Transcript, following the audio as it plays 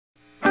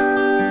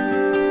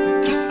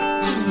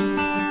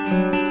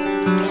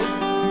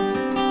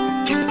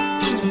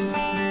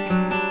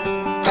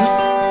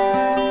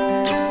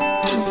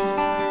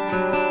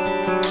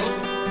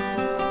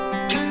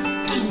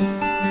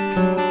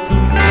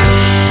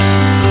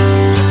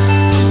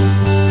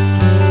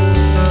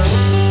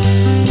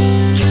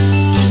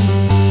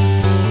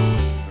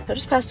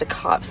just passed a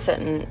cop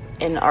sitting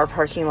in our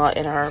parking lot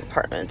in our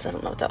apartments. I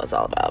don't know what that was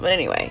all about, but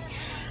anyway,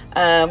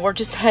 we're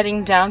just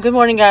heading down. Good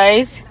morning,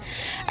 guys.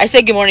 I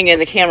said good morning and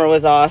the camera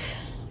was off.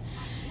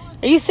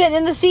 Are you sitting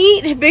in the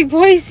seat, big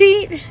boy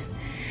seat?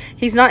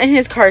 He's not in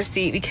his car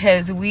seat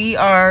because we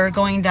are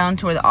going down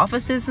to where the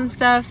office is and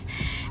stuff,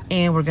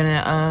 and we're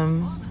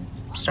gonna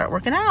start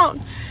working out.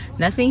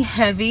 Nothing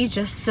heavy,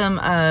 just some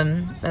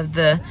of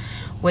the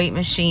weight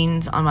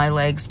machines on my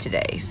legs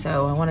today.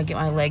 So I want to get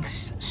my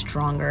legs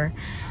stronger.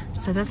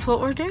 So that's what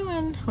we're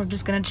doing. We're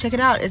just gonna check it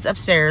out. It's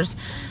upstairs.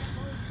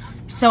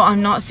 So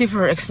I'm not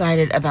super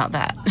excited about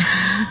that,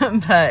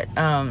 but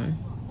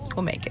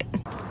we'll make it.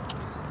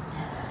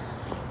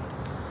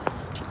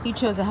 He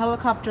chose a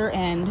helicopter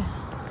and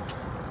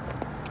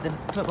the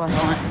football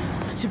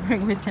helmet to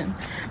bring with him.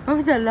 What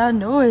was that loud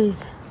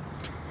noise?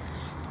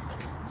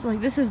 So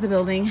like this is the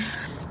building.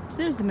 So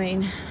there's the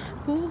main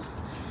pool,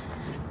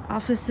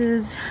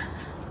 offices,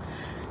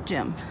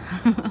 gym.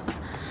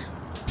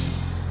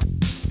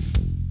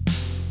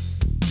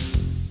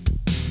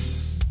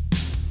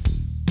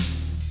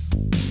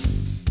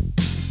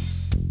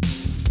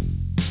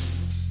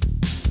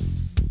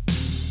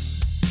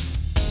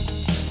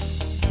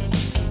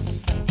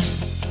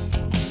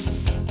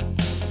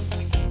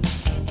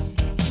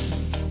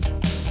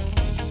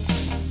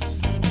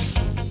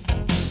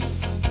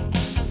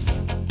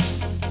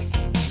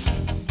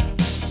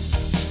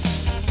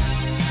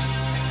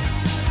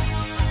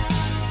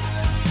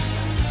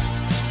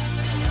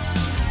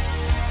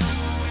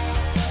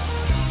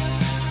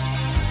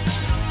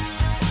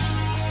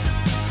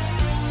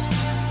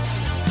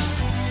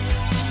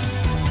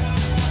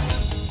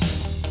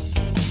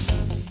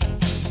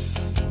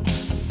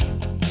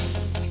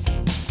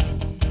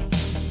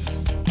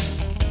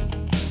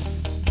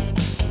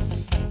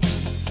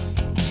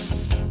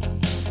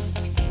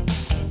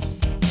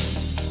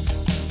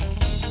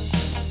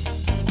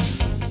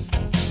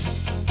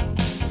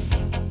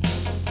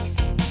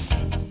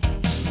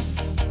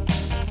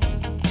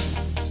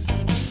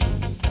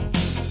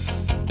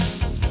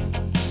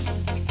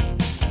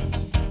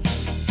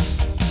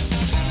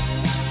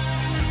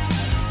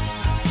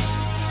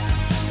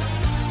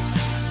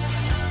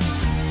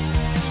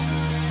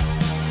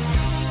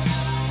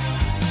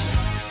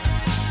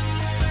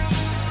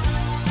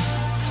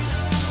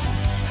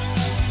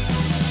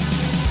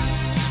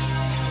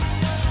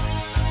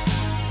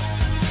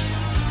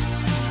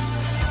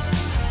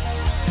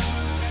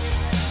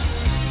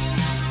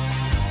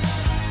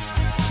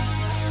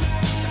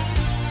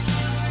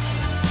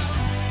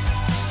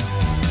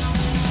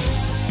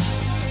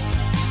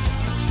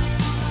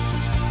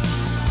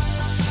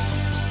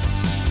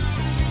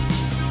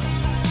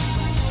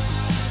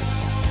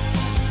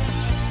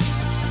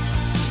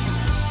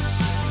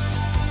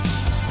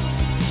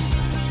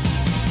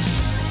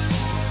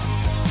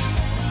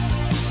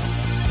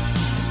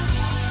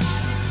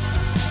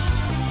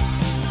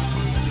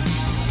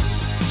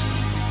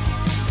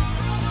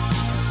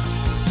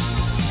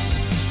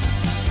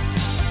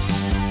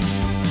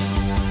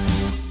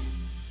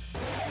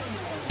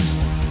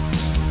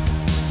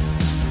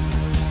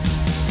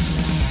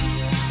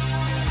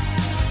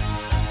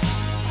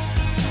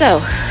 So,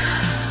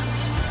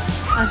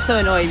 I'm so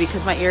annoyed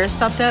because my ear is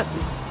stopped up.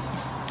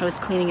 I was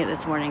cleaning it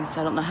this morning, so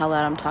I don't know how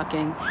loud I'm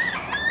talking.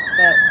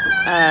 But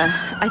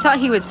I thought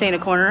he would stay in a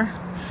corner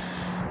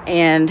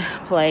and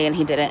play, and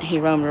he didn't. He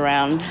roamed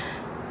around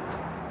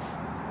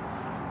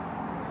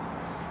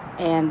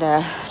and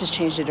just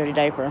changed a dirty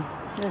diaper.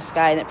 The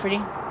sky, isn't it pretty?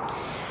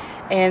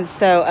 And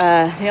so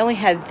they only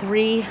had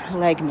 3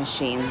 leg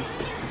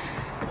machines.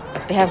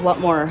 They have a lot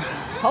more.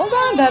 Hold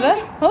on, Bubba.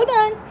 Hold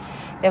on.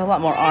 They have a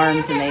lot more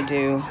arms than they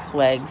do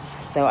legs,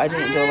 so I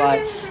didn't do a lot.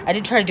 I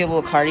did try to do a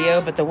little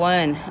cardio, but the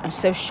one, I'm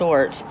so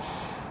short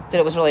that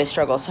it was really a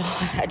struggle, so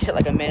I did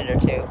like a minute or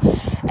 2.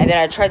 And then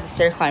I tried the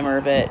stair climber,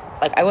 but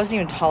like I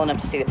wasn't even tall enough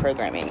to see the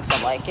programming, so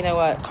I'm like, you know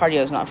what,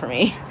 cardio is not for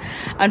me.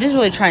 I'm just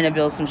really trying to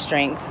build some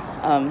strength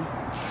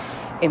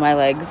in my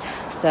legs.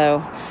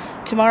 So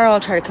tomorrow I'll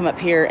try to come up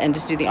here and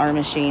just do the arm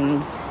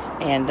machines,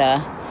 and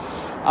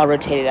I'll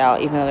rotate it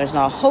out, even though there's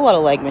not a whole lot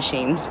of leg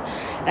machines.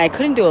 And I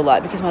couldn't do a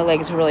lot because my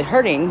legs were really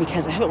hurting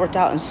because I haven't worked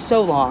out in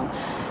so long.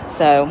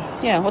 So,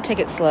 you know, we'll take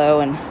it slow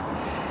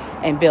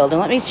and build. And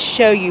let me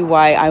show you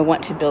why I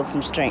want to build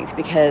some strength,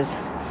 because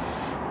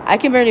I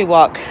can barely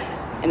walk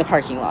in the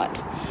parking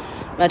lot,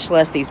 much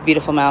less these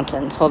beautiful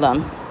mountains. Hold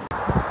on.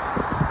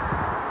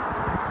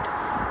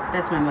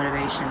 That's my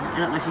motivation. I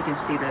don't know if you can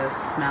see those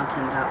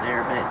mountains out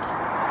there, but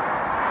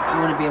I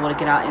want to be able to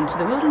get out into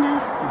the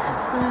wilderness and have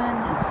fun.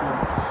 And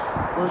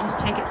so we'll just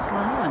take it slow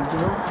and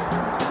build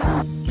as we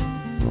go.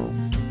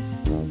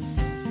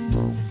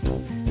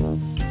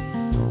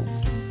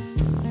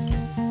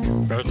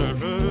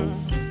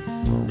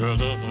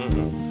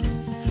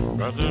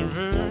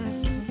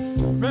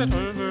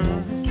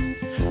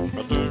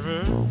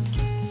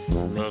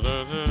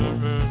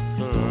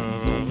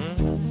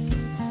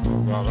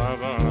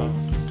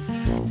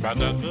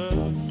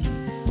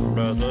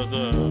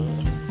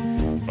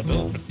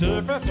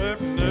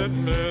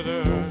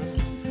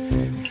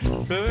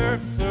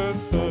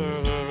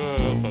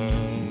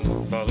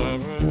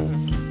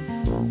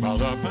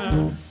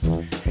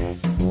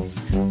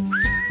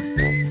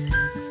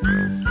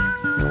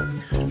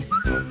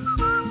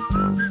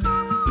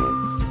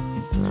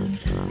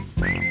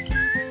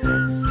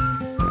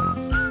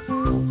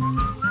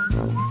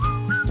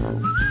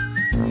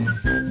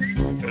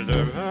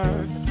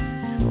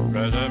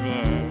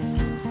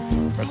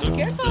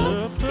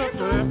 Careful,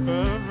 careful.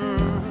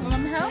 Want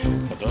some help?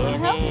 Want some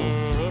help?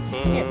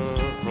 Here.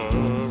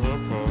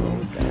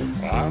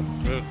 Open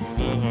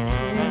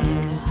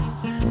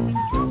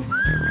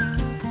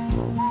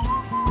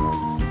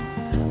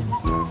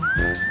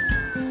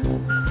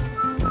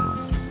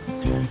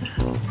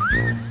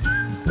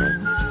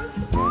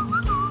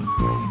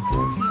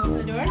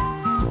the door.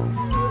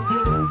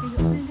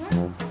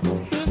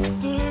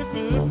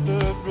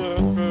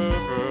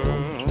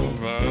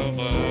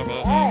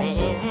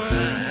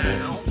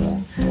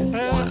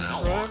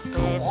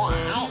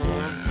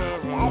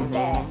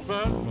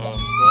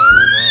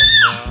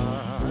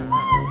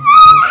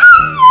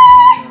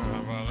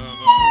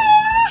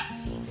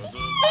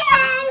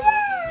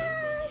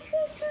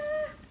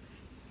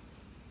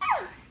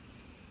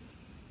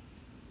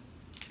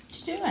 What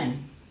you doing?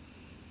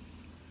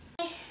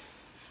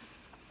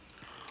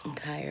 I'm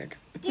tired.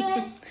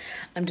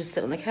 I'm just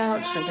sitting on the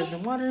couch, drinking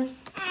some water,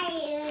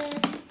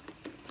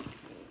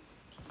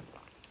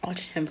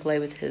 watching him play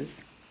with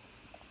his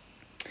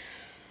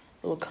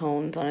little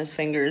cones on his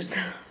fingers.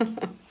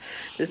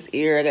 This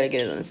ear, I gotta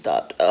get it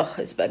unstopped. Oh,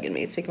 it's bugging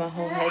me. It's making my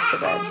whole head so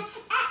bad.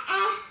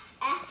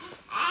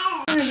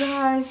 Oh my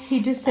gosh, he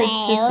just said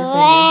sister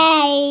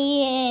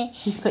finger.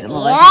 He's putting them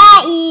away.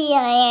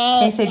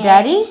 Can you say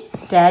daddy?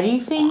 Daddy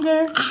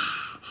finger?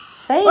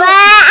 Say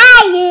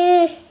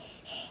it.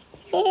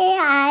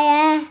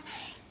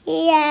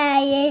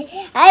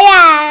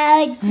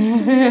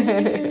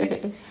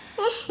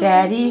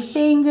 Daddy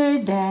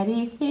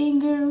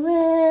finger,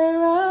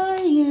 where are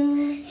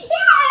you?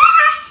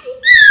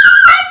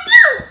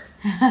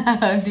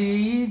 How do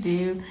you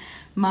do?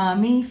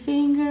 Mommy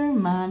finger,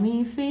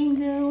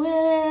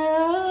 where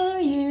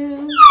are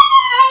you?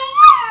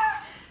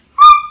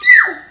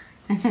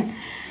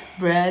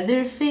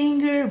 Brother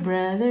finger,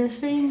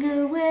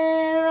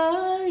 where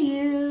are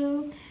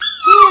you?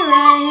 Here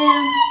I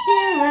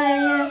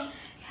am.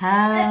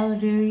 How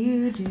do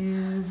you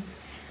do?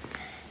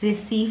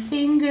 Sissy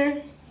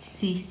finger,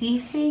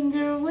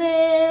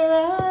 where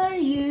are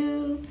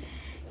you?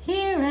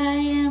 Here I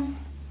am.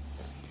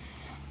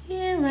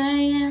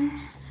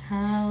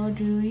 How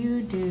do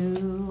you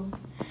do?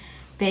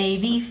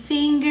 Baby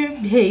finger,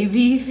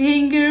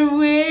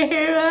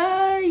 where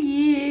are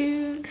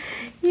you?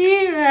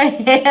 Here I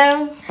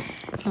am.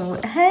 Oh,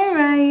 here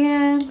I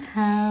am.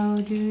 How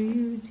do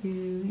you do?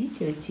 You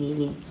too,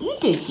 Tilly.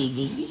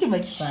 You're too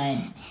much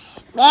fun.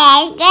 Where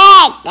are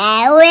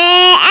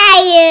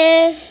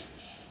you?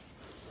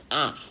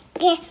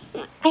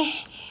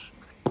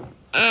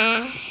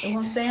 It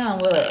won't stay on,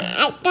 will it?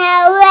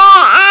 Where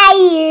are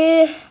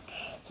you?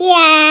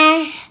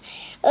 Yeah.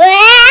 Where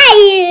are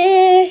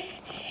you?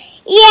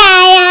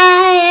 Yeah.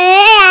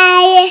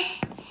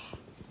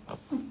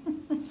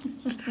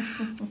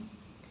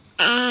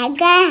 I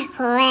got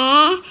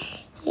where?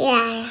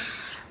 Yeah.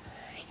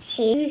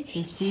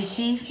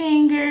 Sissy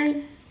finger.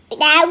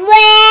 Where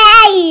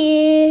are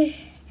you?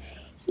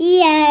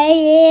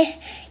 Yeah.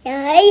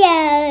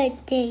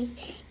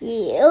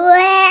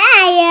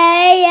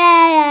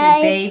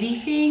 Say baby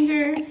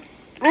finger.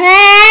 Where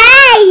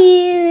are you?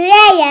 You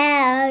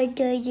like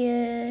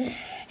it?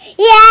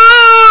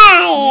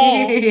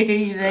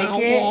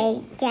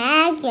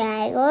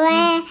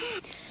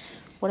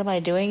 What am I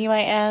doing, you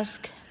might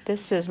ask?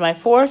 This is my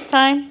 4th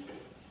time,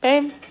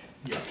 babe?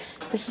 Yeah.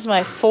 This is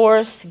my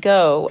 4th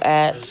go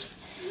at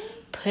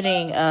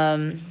putting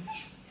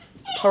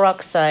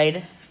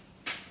peroxide,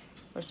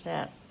 where's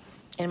that,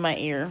 in my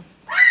ear.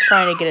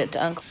 Trying to get it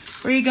to uncle.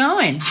 Where are you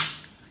going?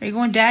 Are you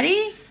going,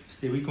 Daddy?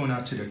 See, we're going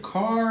out to the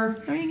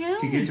car Where are you going?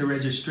 to get the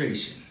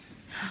registration.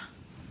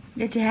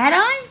 Get your hat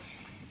on?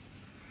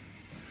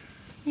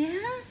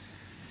 Yeah?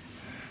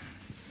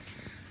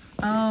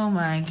 Oh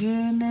my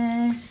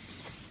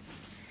goodness.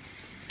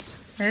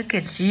 Look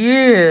at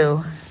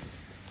you.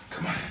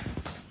 Come on,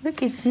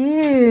 Look at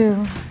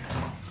you.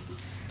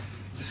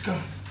 let's go.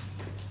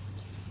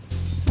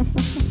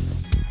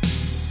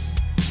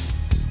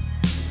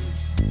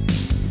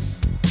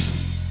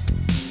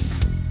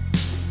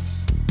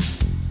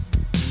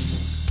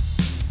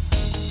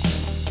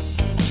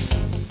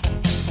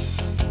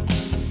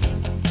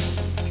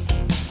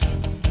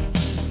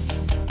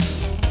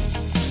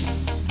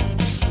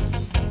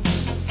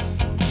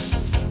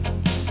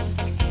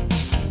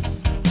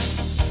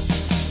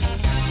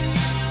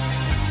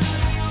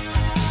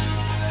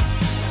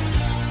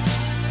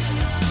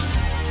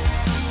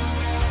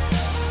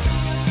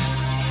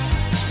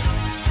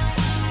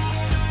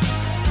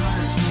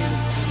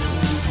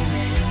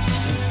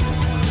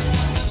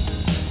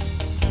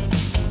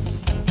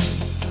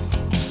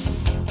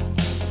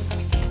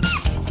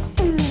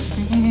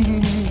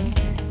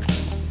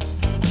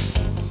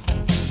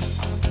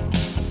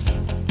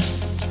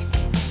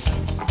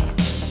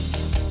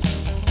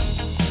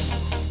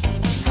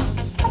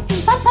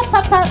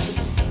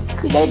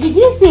 We gotta do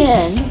this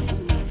in.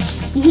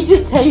 You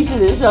just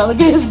tasted it, Sean.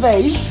 Look at his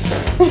face.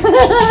 Come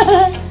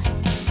on.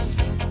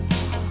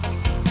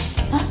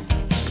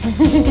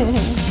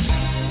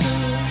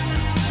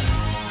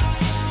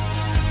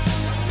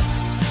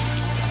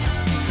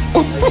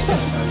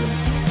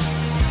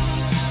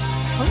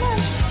 Come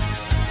on.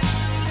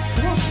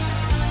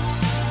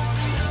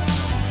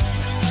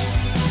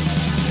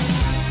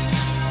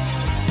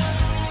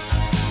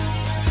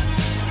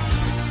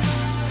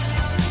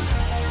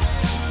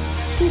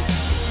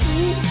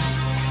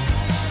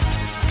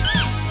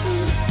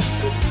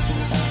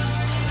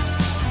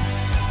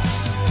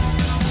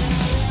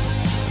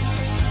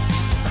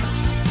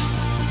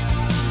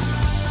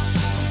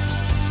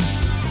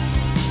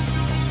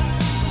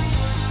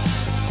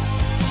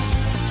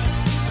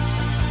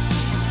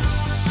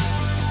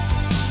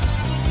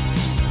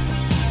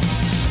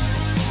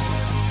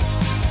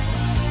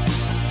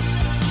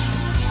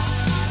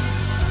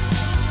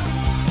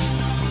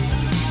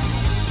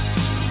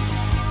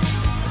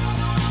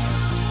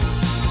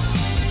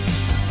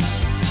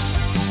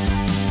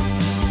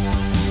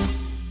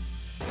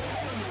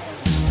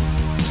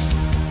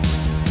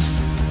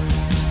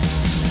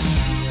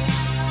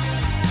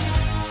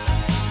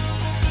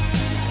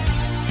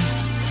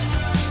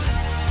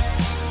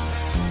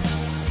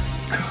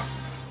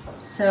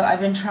 So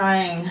I've been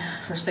trying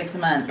for 6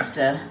 months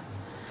to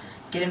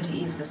get him to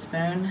eat with a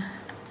spoon,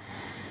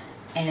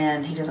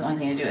 and he doesn't want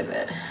anything to do with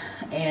it.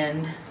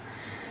 And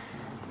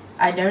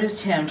I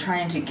noticed him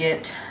trying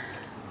to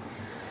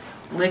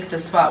lick the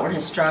spot where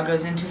his straw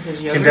goes into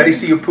his yogurt. Can Daddy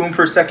see you poom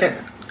for a second?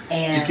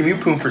 And just give me a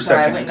poom for a so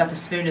I second. went and got the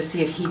spoon to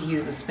see if he'd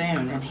use the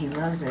spoon, and he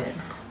loves it.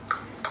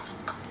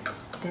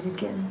 Daddy's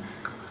getting...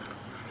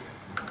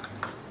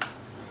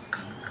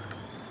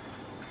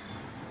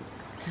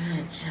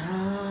 Good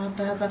job,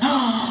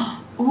 Bubba.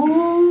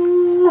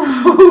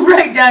 Ooh,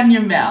 right down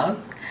your mouth.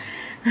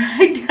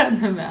 Right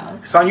down the mouth.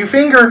 It's on your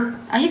finger.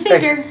 On your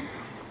finger.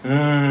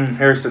 Hey.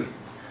 Harrison.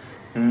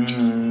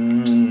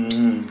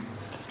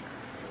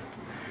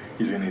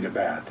 He's gonna need a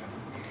bath.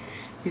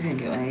 He's gonna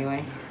get one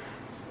anyway.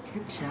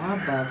 Good job,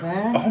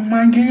 Bubba. Oh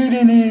my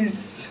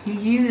goodness. You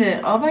use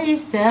it all by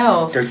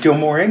yourself. There's still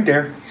more in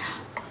there.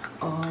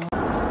 Oh.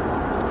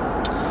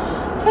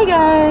 Hey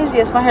guys,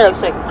 yes, my hair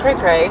looks like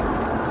cray-cray.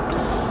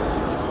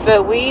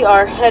 But we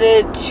are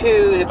headed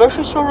to the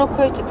grocery store real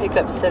quick to pick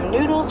up some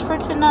noodles for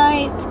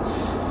tonight.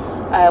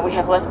 We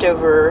have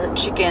leftover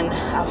chicken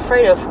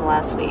Alfredo from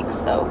last week,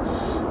 so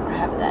we're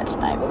having that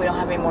tonight. But we don't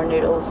have any more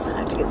noodles. I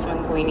have to get some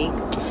linguine.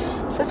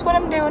 So that's what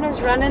I'm doing,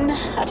 is running.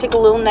 I took a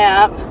little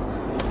nap.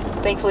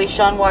 Thankfully,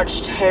 Sean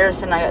watched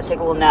Harrison and I got to take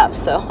a little nap,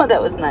 so that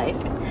was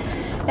nice.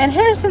 And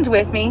Harrison's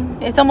with me.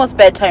 It's almost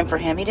bedtime for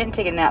him. He didn't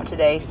take a nap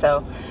today,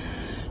 so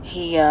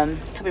he'll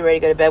be ready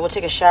to go to bed. We'll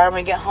take a shower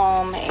when we get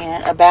home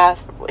and a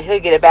bath.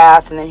 He'll get a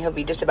bath and then he'll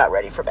be just about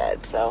ready for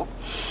bed. So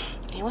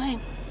anyway.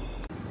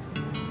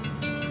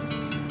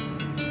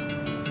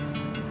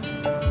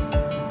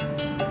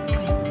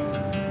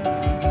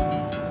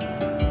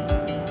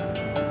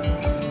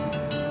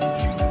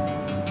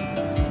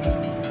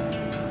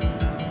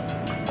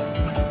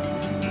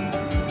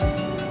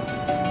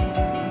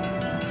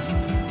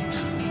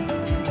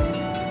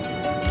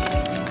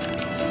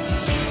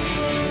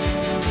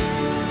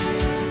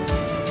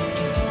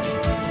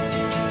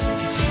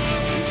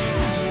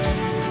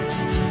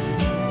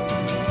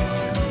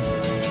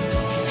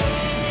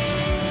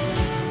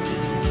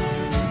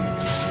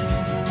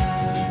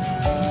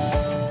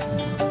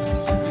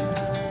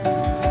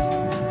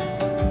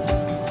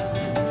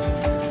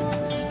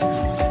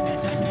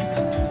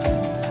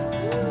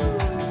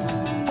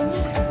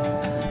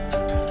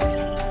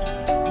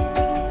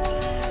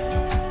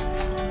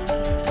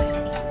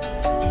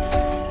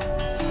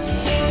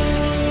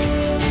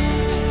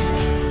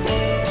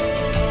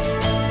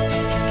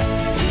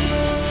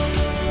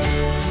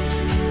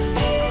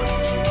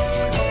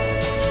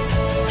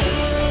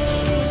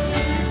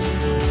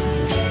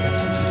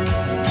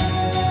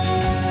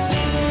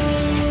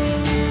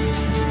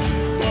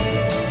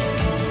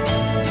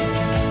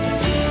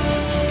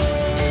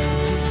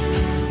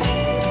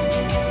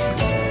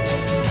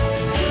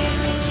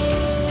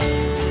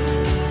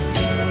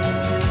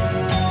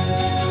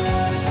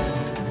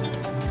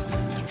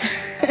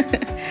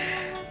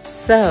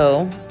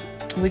 So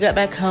we got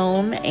back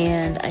home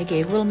and I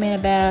gave little man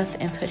a bath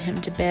and put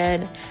him to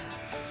bed,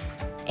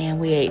 and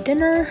we ate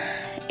dinner,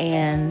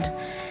 and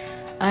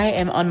I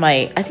am on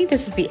my, I think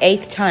this is the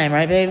 8th time,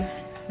 right babe?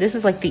 This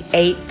is like the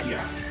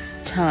 8th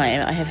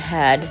time I have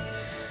had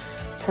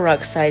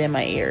peroxide in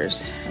my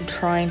ears. I'm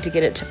trying to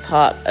get it to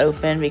pop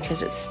open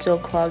because it's still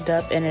clogged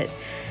up and it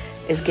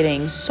is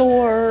getting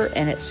sore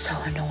and it's so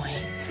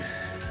annoying.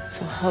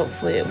 So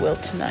hopefully it will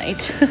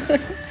tonight.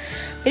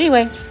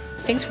 Anyway,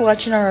 thanks for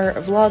watching our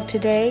vlog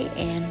today,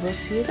 and we'll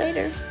see you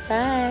later.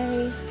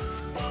 Bye.